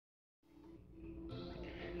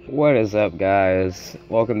What is up, guys?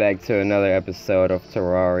 Welcome back to another episode of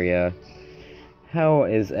Terraria. How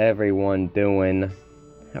is everyone doing?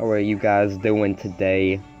 How are you guys doing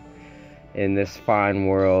today in this fine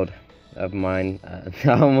world of mine? I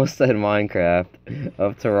almost said Minecraft,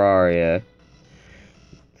 of Terraria.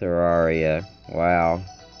 Terraria. Wow.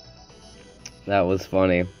 That was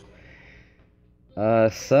funny.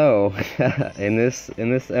 So in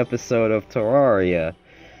this episode of Terraria,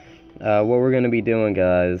 what we're gonna be doing,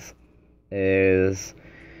 guys, is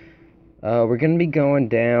we're gonna be going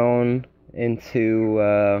down into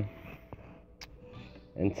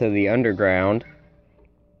the underground,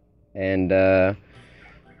 and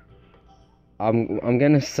I'm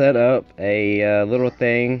gonna set up a little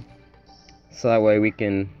thing so that way we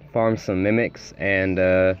can farm some mimics and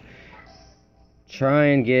try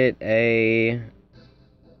and get a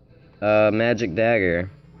magic dagger.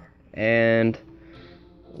 And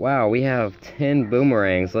wow, we have 10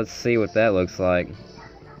 boomerangs. Let's see what that looks like.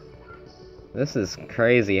 This is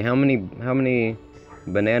crazy. How many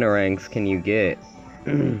banana rangs can you get?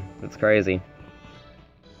 That's crazy.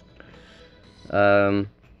 I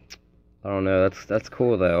don't know. That's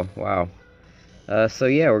cool though. Wow. So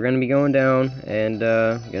yeah, we're gonna be going down and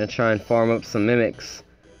gonna try and farm up some mimics.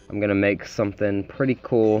 I'm gonna make something pretty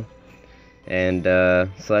cool, and so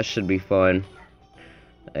that should be fun.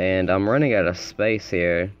 And I'm running out of space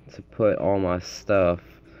here to put all my stuff,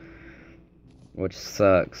 which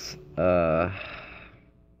sucks. So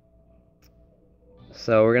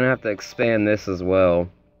we're gonna have to expand this as well.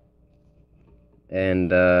 And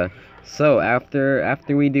so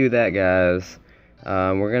after we do that, guys,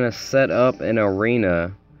 we're gonna set up an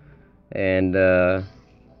arena, and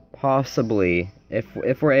possibly,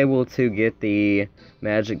 if we're able to get the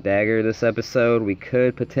magic dagger this episode, we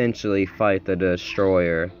could potentially fight the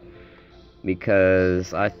destroyer,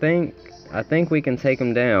 because I think we can take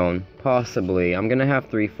him down, possibly. I'm gonna have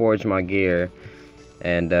to reforge my gear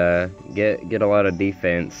and get a lot of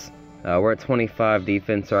defense. We're at 25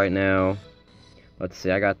 defense right now. Let's see,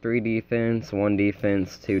 I got 3 defense, 1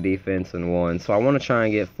 defense, 2 defense, and 1. So I want to try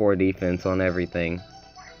and get 4 defense on everything.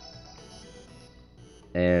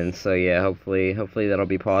 And so yeah, hopefully that'll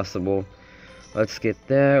be possible. Let's get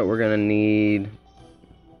that. We're gonna need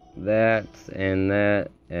that, and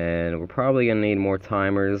we're probably gonna need more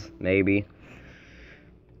timers, maybe.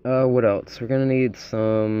 What else? We're gonna need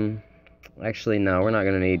some... Actually, no, we're not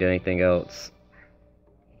gonna need anything else.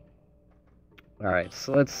 Alright,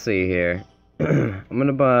 so let's see here. I'm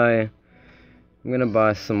gonna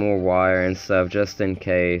buy some more wire and stuff just in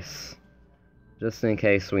case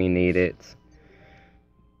we need it.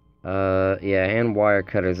 Yeah, and wire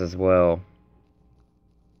cutters as well.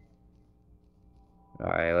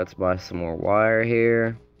 Alright, let's buy some more wire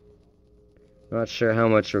here. Not sure how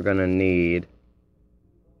much we're gonna need.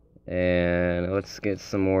 And let's get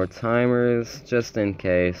some more timers, just in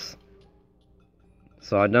case.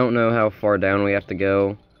 So I don't know how far down we have to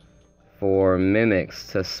go for mimics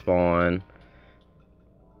to spawn.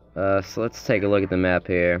 So let's take a look at the map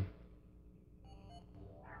here.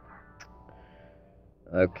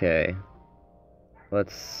 Okay,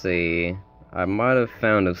 let's see. I might have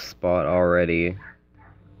found a spot already.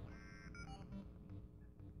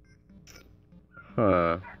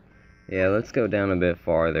 Huh. Yeah, let's go down a bit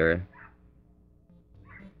farther.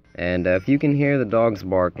 And if you can hear the dogs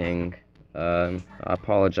barking, I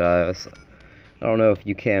apologize. I don't know if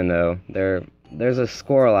you can though. There's a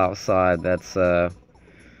squirrel outside that's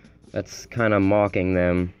kind of mocking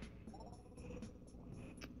them.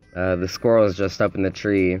 The squirrel is just up in the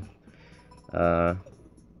tree.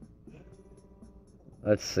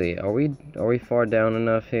 Let's see. Are we far down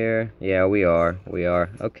enough here? Yeah, we are.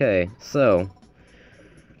 Okay, so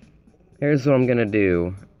here's what I'm gonna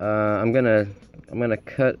do. I'm gonna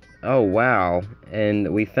cut. Oh wow!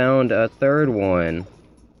 And we found a third one.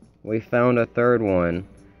 What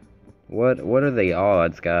are the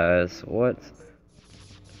odds, guys? What?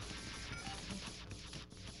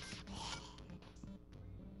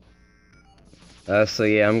 So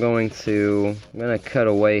yeah, I'm gonna cut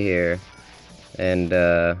away here, and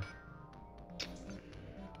I'm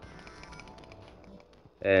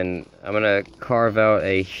gonna carve out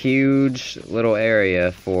a huge little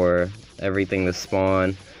area for everything to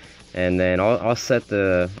spawn, and then I'll set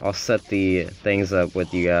the things up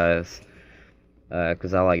with you guys,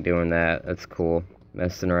 cause I like doing that. That's cool,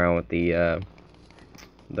 messing around with the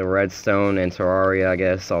redstone and Terraria, I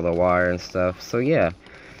guess, all the wire and stuff. So yeah.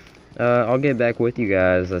 I'll get back with you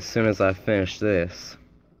guys as soon as I finish this.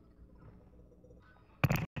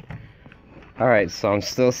 Alright, so I'm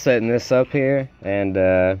still setting this up here, and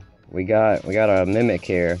we got a mimic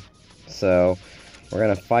here. So We're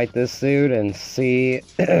gonna fight this dude and see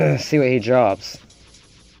see what he drops.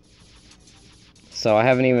 So I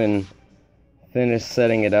haven't even finished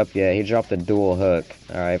setting it up yet. He dropped a dual hook.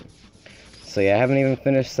 Alright. So yeah, I haven't even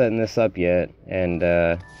finished setting this up yet, and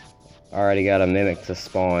already got a mimic to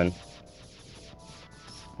spawn,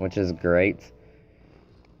 which is great.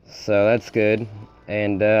 So that's good.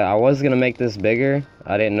 And I was gonna make this bigger.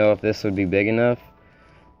 I didn't know if this would be big enough,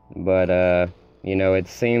 but you know, it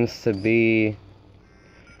seems to be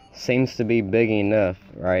big enough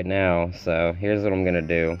right now. So here's what I'm gonna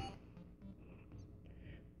do.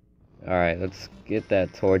 Alright, let's get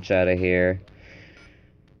that torch out of here.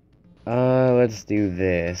 Let's do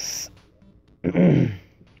this. I'm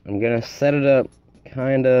gonna set it up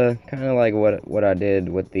kinda like what I did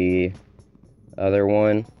with the other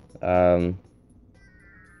one.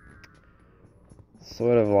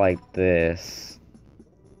 Sort of like this.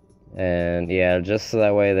 And yeah, just so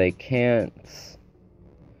that way they can't.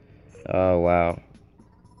 Oh wow.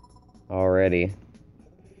 Already.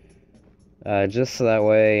 Just so that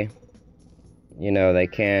way, you know, they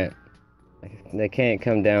can't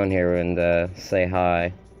come down here and say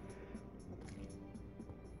hi.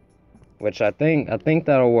 Which I think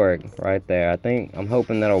that'll work right there. I'm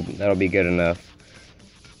hoping that'll be good enough.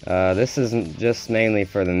 This isn't just mainly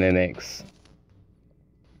for the mimics.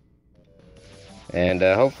 And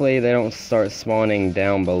hopefully they don't start spawning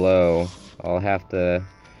down below. I'll have to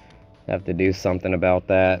do something about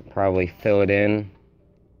that. Probably fill it in.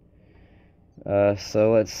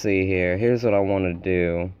 So let's see here. Here's what I want to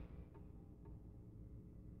do.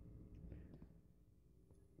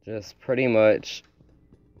 Just pretty much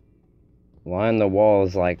line the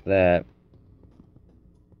walls like that.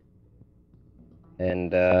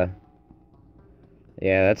 And yeah,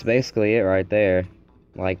 that's basically it right there.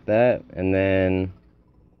 Like that. And then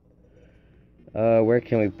where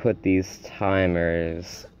can we put these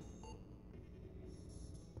timers?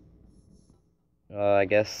 I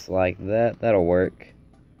guess like that. That'll work.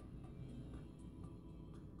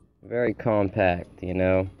 Very compact, you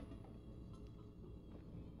know.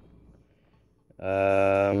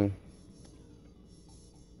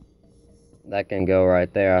 That can go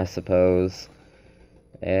right there, I suppose.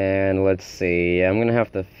 And let's see. I'm gonna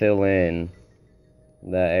have to fill in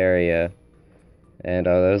that area. And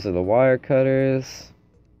those are the wire cutters.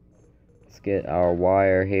 Let's get our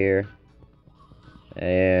wire here.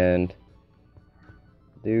 And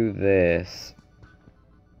do this.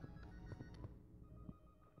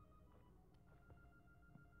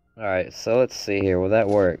 Alright, so let's see here. Will that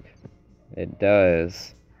work? It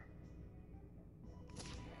does.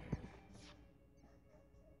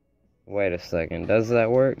 Wait a second. Does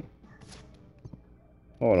that work?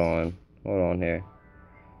 Hold on. Hold on here.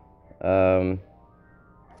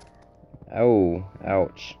 Oh,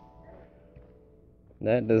 ouch.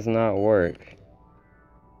 That does not work.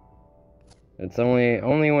 It's only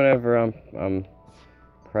whenever I'm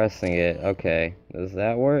pressing it. Okay. Does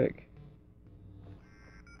that work?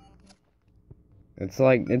 It's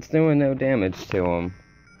like it's doing no damage to him.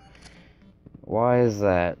 Why is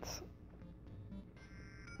that?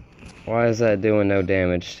 Why is that doing no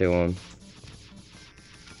damage to him?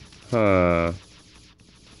 Huh.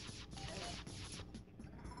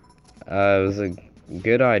 It was a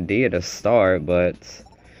good idea to start, but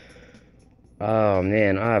oh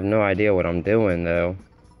man, I have no idea what I'm doing though.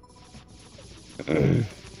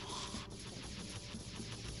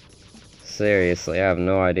 Seriously, I have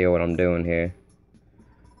no idea what I'm doing here.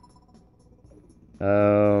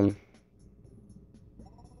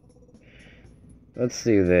 Let's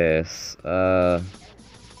do this.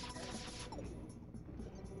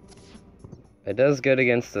 It does good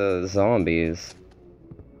against the zombies.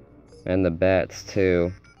 And the bats,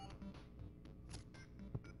 too.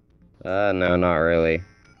 No, not really.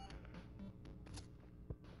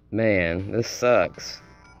 Man, this sucks.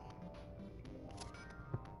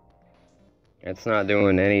 It's not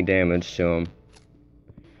doing any damage to him.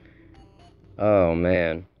 Oh,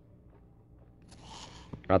 man.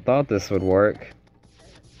 I thought this would work.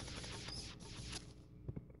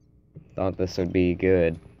 Thought this would be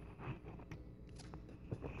good.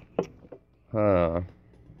 Huh.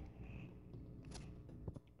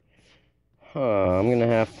 I'm gonna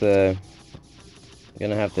have to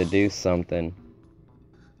do something.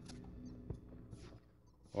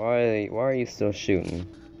 Why are you still shooting?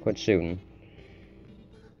 Quit shooting.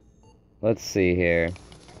 Let's see here.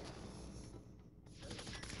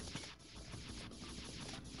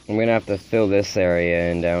 I'm gonna have to fill this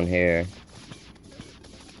area in down here.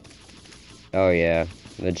 Oh yeah,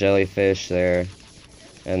 the jellyfish there,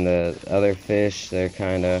 and the other fish, they're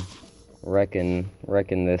kinda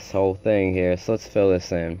wrecking this whole thing here. So let's fill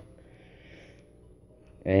this in.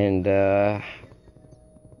 And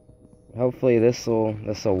hopefully this'll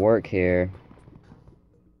work here.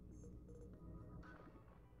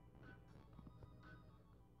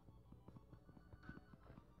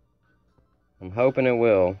 I'm hoping it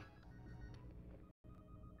will.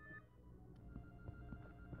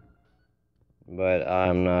 But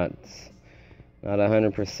I'm not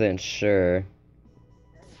 100% sure.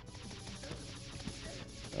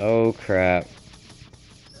 Oh crap.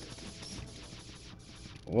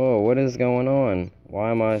 Whoa, what is going on?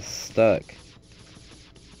 Why am I stuck?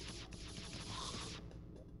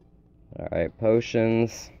 Alright,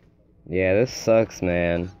 potions. Yeah, this sucks,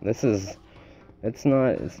 man. It's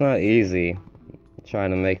not easy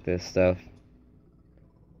trying to make this stuff.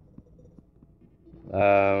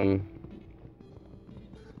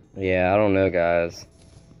 Yeah, I don't know, guys.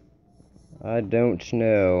 I don't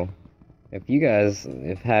know. If you guys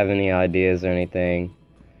have any ideas or anything,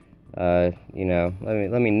 you know,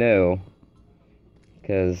 let me know.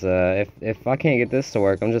 Cause if I can't get this to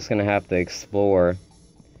work, I'm just gonna have to explore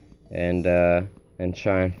and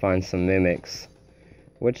try and find some mimics,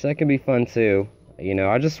 which that could be fun too. You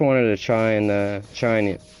know, I just wanted to try and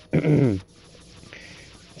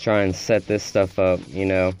try and set this stuff up, you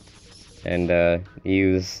know, and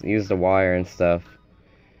use the wire and stuff,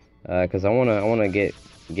 cause I wanna get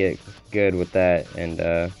good with that, and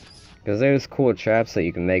cause there's cool traps that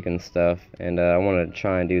you can make and stuff, and I want to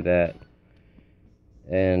try and do that,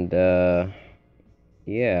 and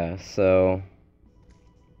yeah, so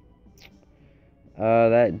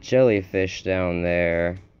that jellyfish down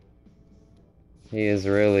there, he's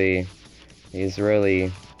really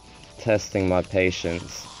testing my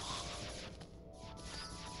patience.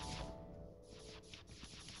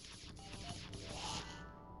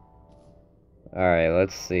 Alright,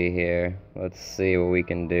 let's see here. Let's see what we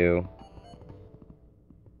can do.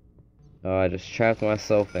 Oh, I just trapped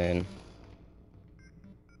myself in.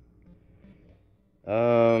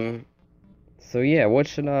 So yeah, what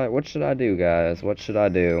should I do, guys? What should I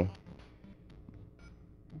do?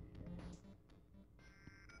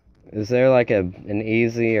 Is there like an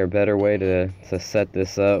easy or better way to set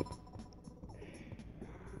this up?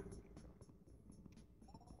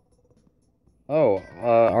 Oh,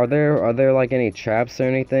 are there like any traps or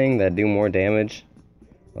anything that do more damage?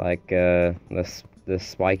 Like the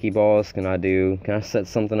spiky balls, can I set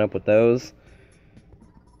something up with those?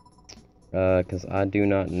 'Cause I do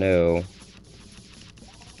not know.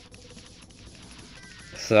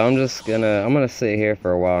 So I'm gonna sit here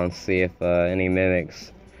for a while and see if any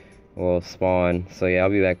mimics will spawn. So yeah, I'll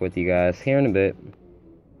be back with you guys here in a bit.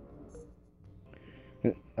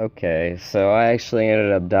 Okay, so I actually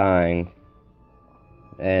ended up dying.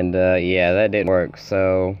 And yeah, that didn't work,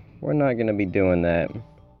 so we're not gonna be doing that.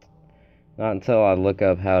 Not until I look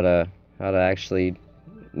up how to actually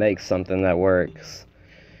make something that works.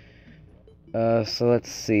 So let's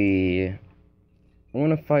see. I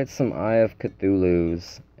want to fight some Eye of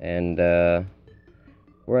Cthulhu's, and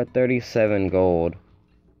we're at 37 gold.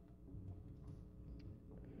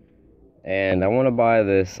 And I want to buy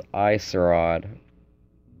this ice rod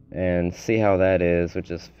and see how that is,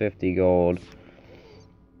 which is 50 gold.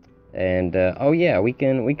 And oh yeah, we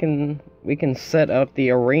can set up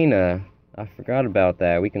the arena. I forgot about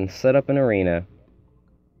that. We can set up an arena.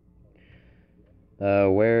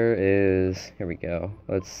 Where is... Here we go.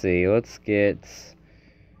 Let's see. Let's get...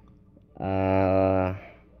 We're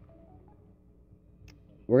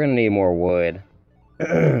gonna need more wood.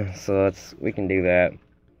 So we can do that.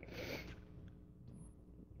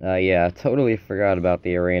 Yeah, I totally forgot about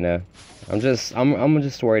the arena. I'm just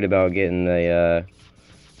worried about getting the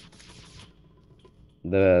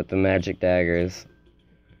magic daggers,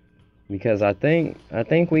 because I think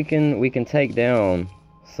we can take down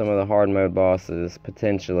some of the hard mode bosses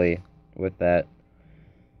potentially with that.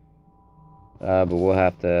 But we'll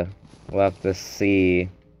have to see.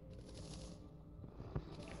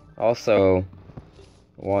 Also,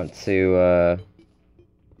 want to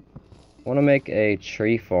make a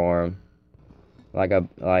tree farm, make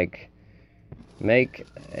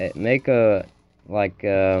a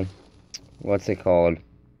what's it called?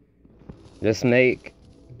 Just make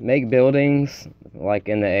buildings like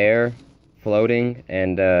in the air, floating,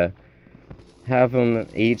 and have them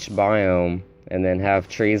each biome, and then have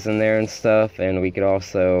trees in there and stuff. And we could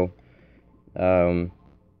also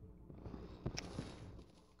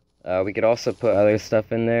put other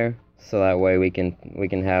stuff in there, so that way we can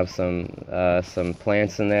have some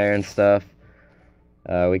plants in there and stuff.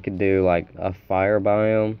 We could do like a fire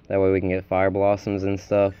biome, that way we can get fire blossoms and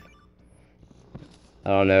stuff. I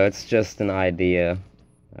don't know, it's just an idea.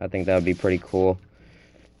 I think that would be pretty cool.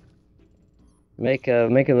 Make a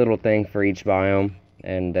little thing for each biome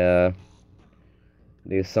and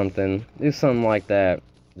do something like that.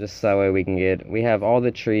 Just that way we have all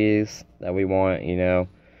the trees that we want, you know,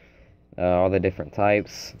 all the different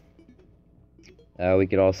types. We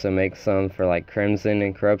could also make some for like Crimson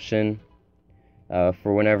and Corruption.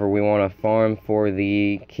 For whenever we want to farm for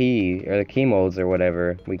the key or the key molds or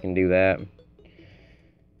whatever, we can do that.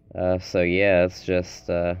 So yeah, it's just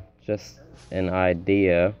an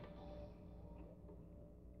idea.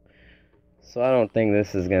 So I don't think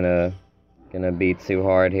this is gonna be too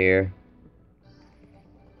hard here.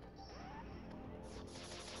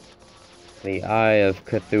 The Eye of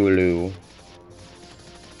Cthulhu.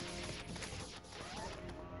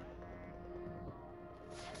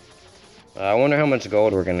 I wonder how much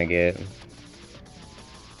gold we're gonna get.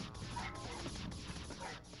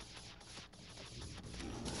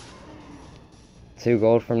 Two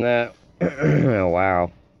gold from that. Oh,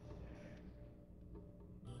 wow.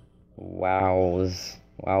 Wowzers.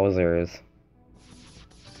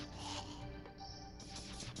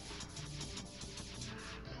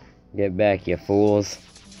 Get back, you fools.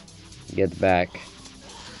 Get back.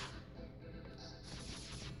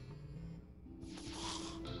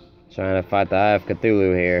 Trying to fight the Eye of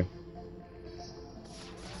Cthulhu here.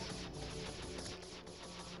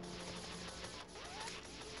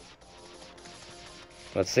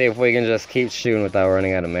 Let's see if we can just keep shooting without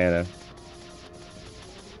running out of mana.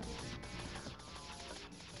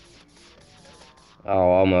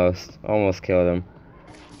 Oh, almost. Almost killed him.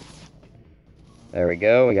 There we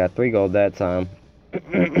go. We got 3 gold that time.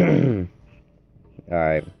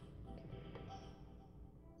 Alright.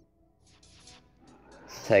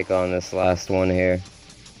 Let's take on this last one here.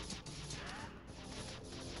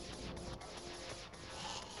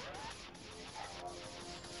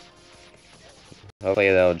 Hopefully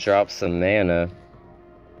they'll drop some mana.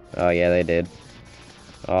 Oh yeah, they did.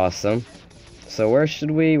 Awesome. So where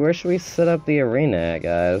should we set up the arena at,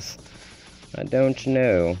 guys? I don't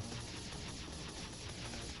know.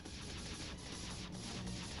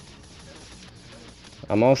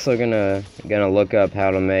 I'm also gonna look up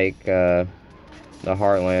how to make the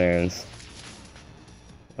heart lanterns.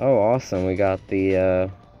 Oh, awesome! We got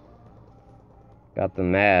the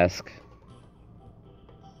mask.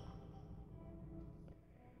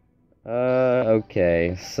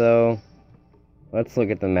 Okay, so let's look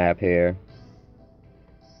at the map here.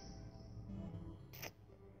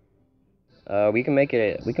 We can make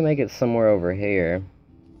it somewhere over here.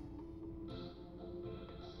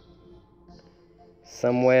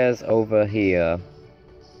 Somewhere's over here.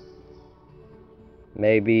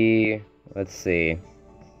 Maybe, let's see.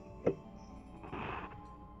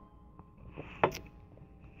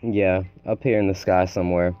 Yeah, up here in the sky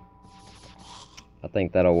somewhere. I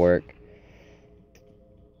think that'll work.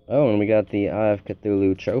 Oh, and we got the Eye of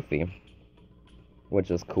Cthulhu trophy,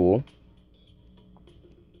 which is cool.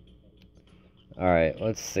 Alright,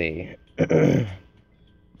 let's see.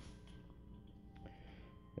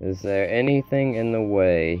 Is there anything in the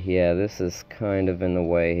way? Yeah, this is kind of in the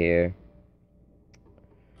way here.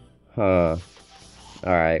 Huh.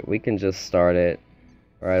 Alright, we can just start it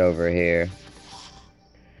right over here.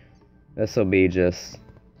 This will be just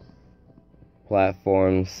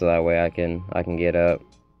platforms, so that way I can get up.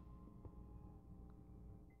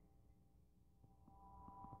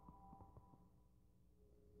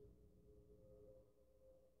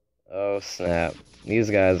 Oh snap. These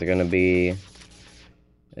guys are gonna be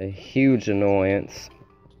a huge annoyance.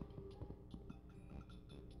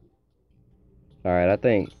 Alright, I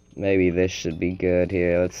think maybe this should be good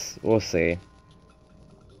here. We'll see.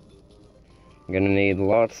 I'm gonna need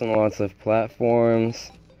lots and lots of platforms.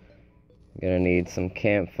 I'm gonna need some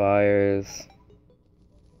campfires.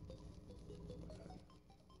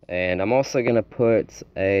 And I'm also gonna put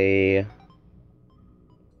a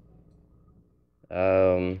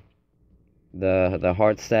the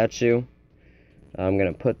heart statue. I'm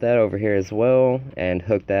gonna put that over here as well and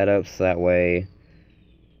hook that up so that way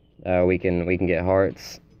we can get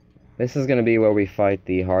hearts. This is gonna be where we fight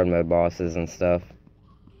the hard mode bosses and stuff.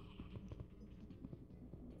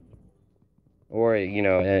 Or, you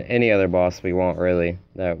know, any other boss we want, really.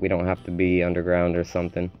 That we don't have to be underground or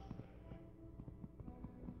something.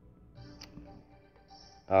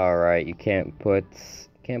 Alright, you can't put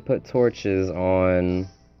torches on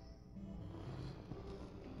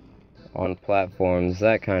platforms.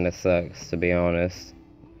 That kind of sucks, to be honest.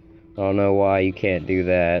 I don't know why you can't do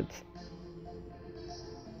that.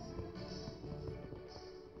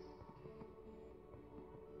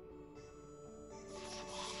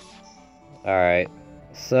 Alright.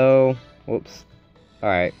 So, whoops.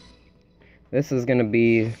 Alright. This is gonna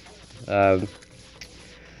be,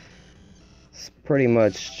 pretty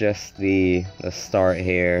much just the start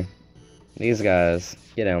here. These guys,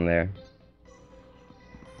 get down there.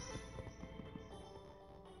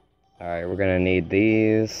 Alright, we're gonna need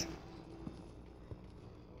these.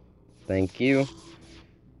 Thank you.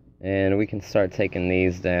 And we can start taking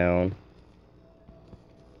these down.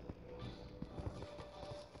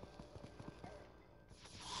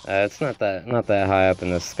 It's not that high up in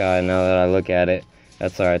the sky now that I look at it.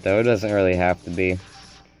 That's alright though, it doesn't really have to be.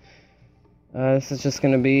 This is just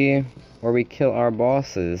gonna be where we kill our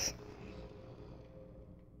bosses.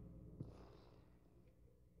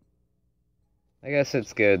 I guess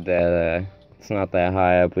it's good that it's not that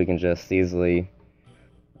high up, we can just easily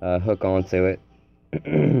hook onto it.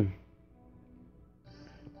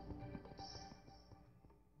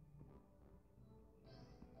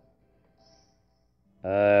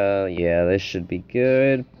 Yeah, this should be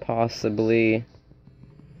good. Possibly.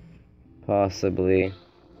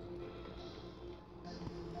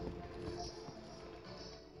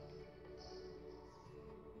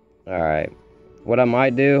 Alright. What I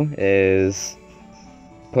might do is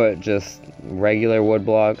put just regular wood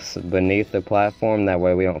blocks beneath the platform, that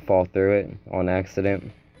way we don't fall through it on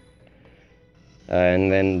accident. And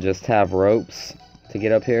then just have ropes to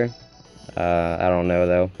get up here. I don't know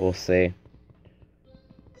though, we'll see.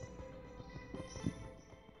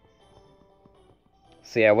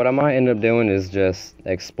 So yeah, what I might end up doing is just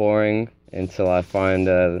exploring until I find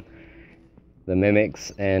the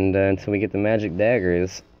mimics and until we get the magic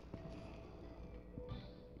daggers.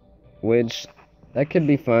 Which, that could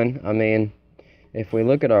be fun. I mean, if we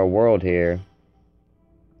look at our world here,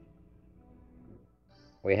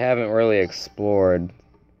 we haven't really explored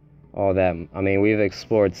all that. I mean, we've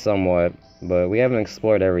explored somewhat, but we haven't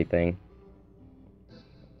explored everything.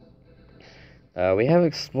 We have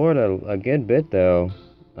explored a good bit though.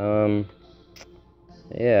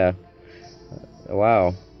 Yeah.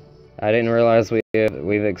 Wow. I didn't realize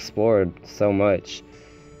we've explored so much.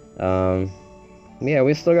 Yeah,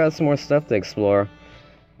 we still got some more stuff to explore.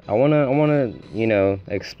 I wanna, you know,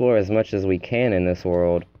 explore as much as we can in this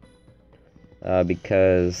world.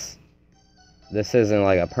 Because this isn't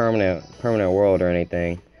like a permanent world or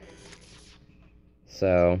anything.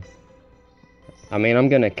 So, I mean, I'm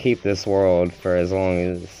gonna keep this world for as long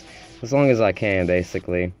as I can,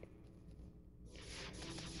 basically.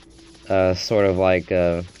 Sort of like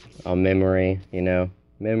a memory, you know,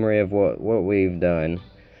 memory of what we've done.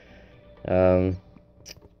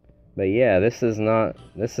 But yeah, this is not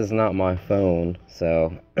my phone,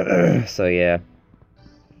 so so yeah.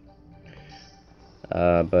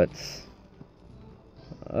 But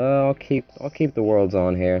I'll keep the worlds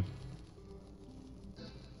on here.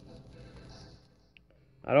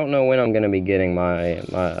 I don't know when I'm gonna be getting my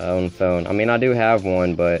own phone. I mean, I do have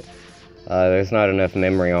one, but there's not enough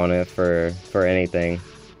memory on it for anything,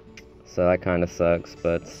 so that kind of sucks.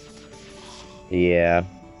 But yeah.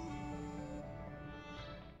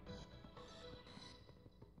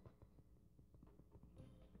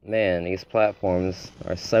 Man, these platforms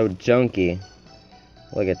are so junky.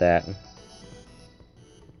 Look at that.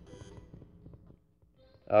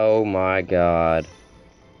 Oh my god.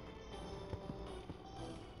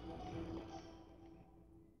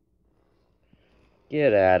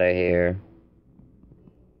 Get out of here.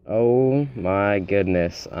 Oh my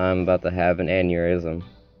goodness, I'm about to have an aneurysm.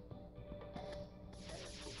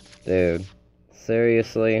 Dude,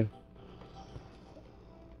 seriously?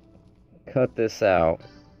 Cut this out.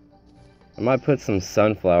 I might put some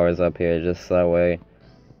sunflowers up here just so that way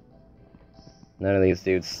none of these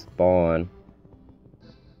dudes spawn.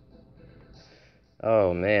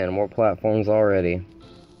 Oh man, more platforms already.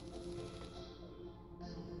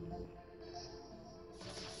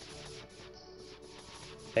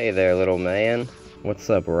 Hey there, little man. What's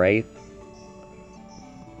up, Wraith?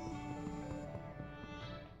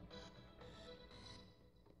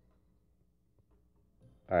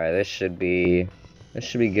 Alright, this should be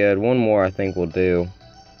good. One more I think will do.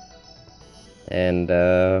 And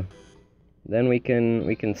then we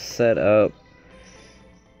can set up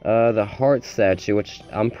the heart statue, which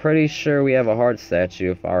I'm pretty sure we have a heart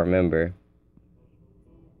statue if I remember.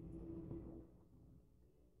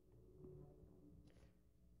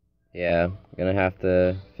 Yeah, gonna have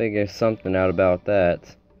to figure something out about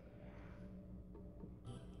that.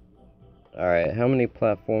 Alright, how many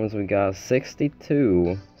platforms we got?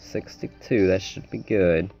 62. 62, that should be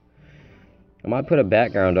good. I might put a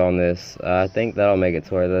background on this. I think that'll make it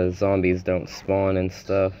to where the zombies don't spawn and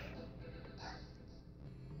stuff.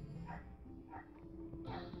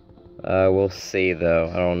 We'll see though.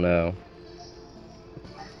 I don't know.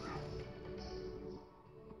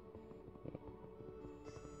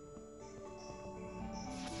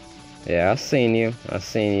 Yeah, I seen you. I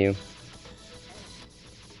seen you.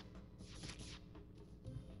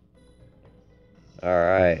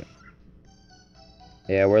 Alright.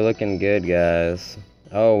 Yeah, we're looking good, guys.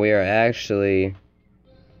 Oh, we are actually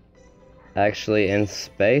in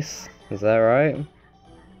space? Is that right?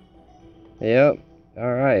 Yep.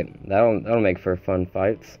 Alright. That'll make for fun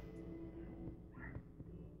fights.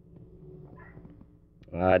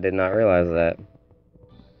 I did not realize that.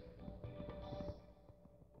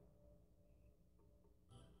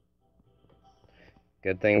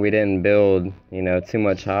 Good thing we didn't build, you know, too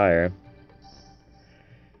much higher.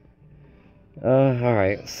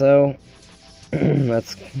 Alright, so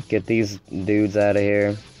let's get these dudes out of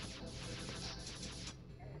here.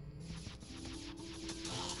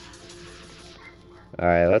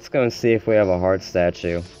 Alright, let's go and see if we have a heart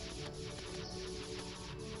statue.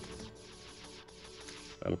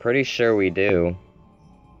 I'm pretty sure we do.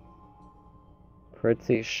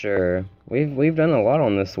 Pretty sure. We've done a lot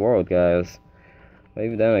on this world, guys.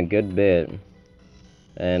 We've done a good bit.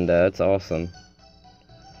 And it's awesome.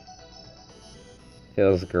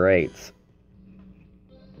 Feels great.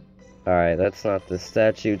 Alright, that's not the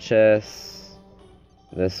statue chest.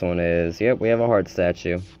 This one is. Yep, we have a heart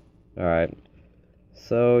statue. Alright.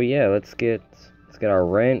 So yeah, let's get our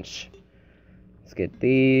wrench. Let's get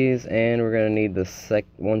these, and we're gonna need the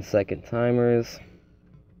 1 second timers.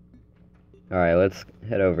 Alright, let's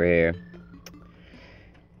head over here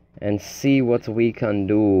and see what we can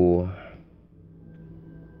do.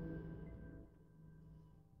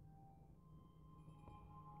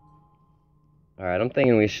 Alright, I'm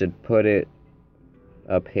thinking we should put it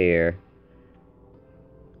up here.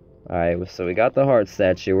 Alright, so we got the heart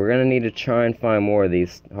statue. We're gonna need to try and find more of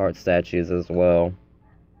these heart statues as well.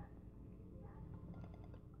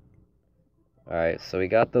 Alright, so we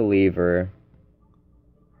got the lever.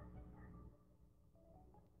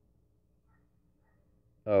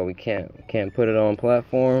 Oh, we can't put it on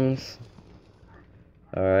platforms.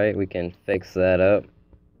 Alright, we can fix that up.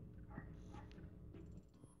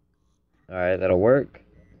 Alright, that'll work.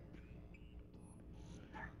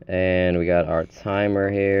 And we got our timer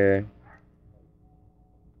here.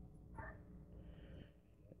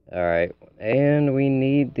 Alright, and we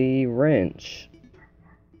need the wrench.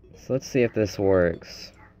 So let's see if this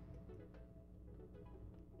works.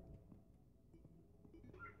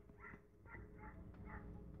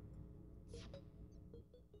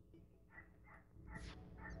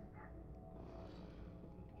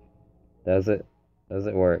 Does it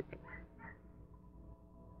work?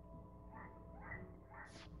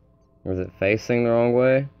 Or is it facing the wrong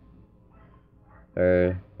way?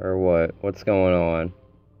 Or what? What's going on?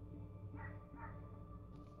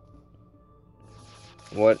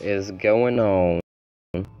 What is going on?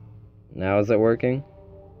 Now is it working?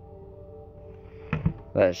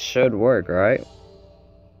 That should work, right?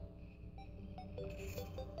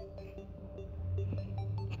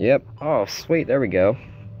 Yep. Oh, sweet. There we go.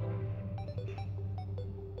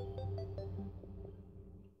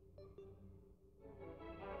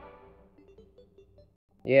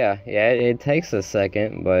 Yeah, it takes a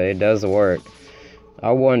second, but it does work.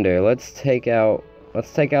 I wonder, let's take out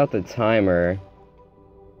the timer.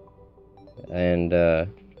 And I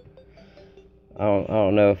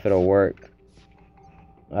don't know if it'll work.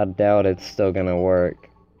 I doubt it's still gonna work.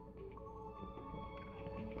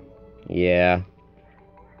 Yeah.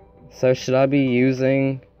 So should I be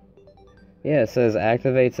using... Yeah, it says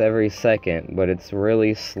activates every second, but it's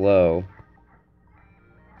really slow.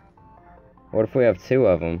 What if we have 2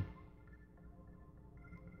 of them?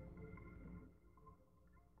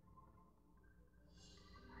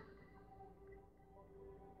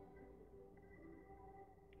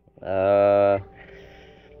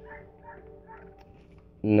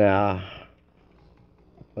 Nah.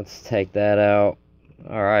 Let's take that out.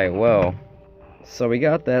 Alright, well. So we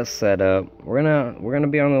got that set up. We're gonna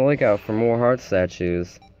be on the lookout for more heart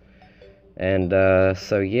statues. And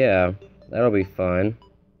so yeah, that'll be fun.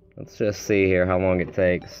 Let's just see here how long it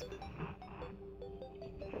takes.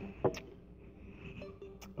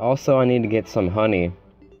 Also, I need to get some honey.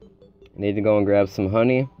 I need to go and grab some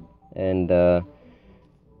honey and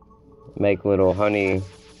make little honey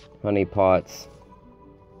pots.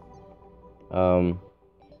 Why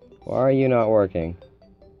are you not working?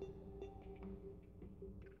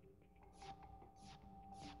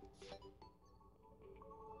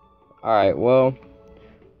 Alright, well,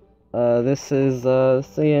 this is the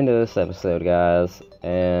end of this episode, guys,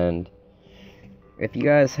 and if you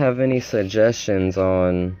guys have any suggestions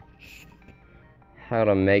on how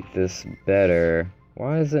to make this better.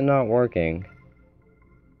 Why is it not working?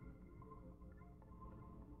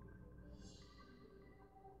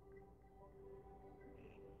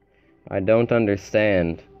 I don't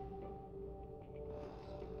understand.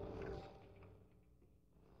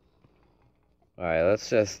 Alright, let's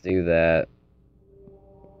just do that.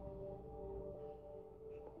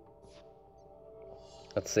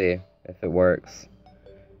 Let's see if it works.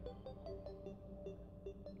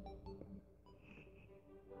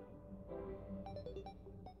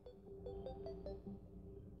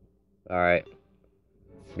 Alright.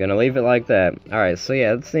 Gonna leave it like that. Alright, so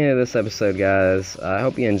yeah, that's the end of this episode, guys. I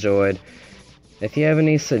hope you enjoyed. If you have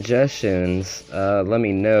any suggestions, let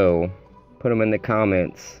me know. Put them in the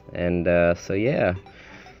comments. And so yeah,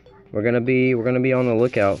 we're gonna be on the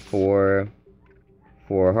lookout for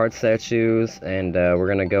heart statues, and we're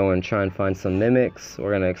gonna go and try and find some mimics.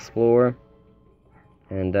 We're gonna explore,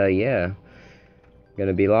 and yeah,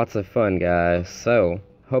 gonna be lots of fun, guys. So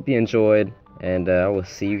hope you enjoyed, and I will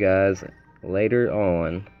see you guys later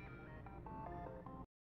on.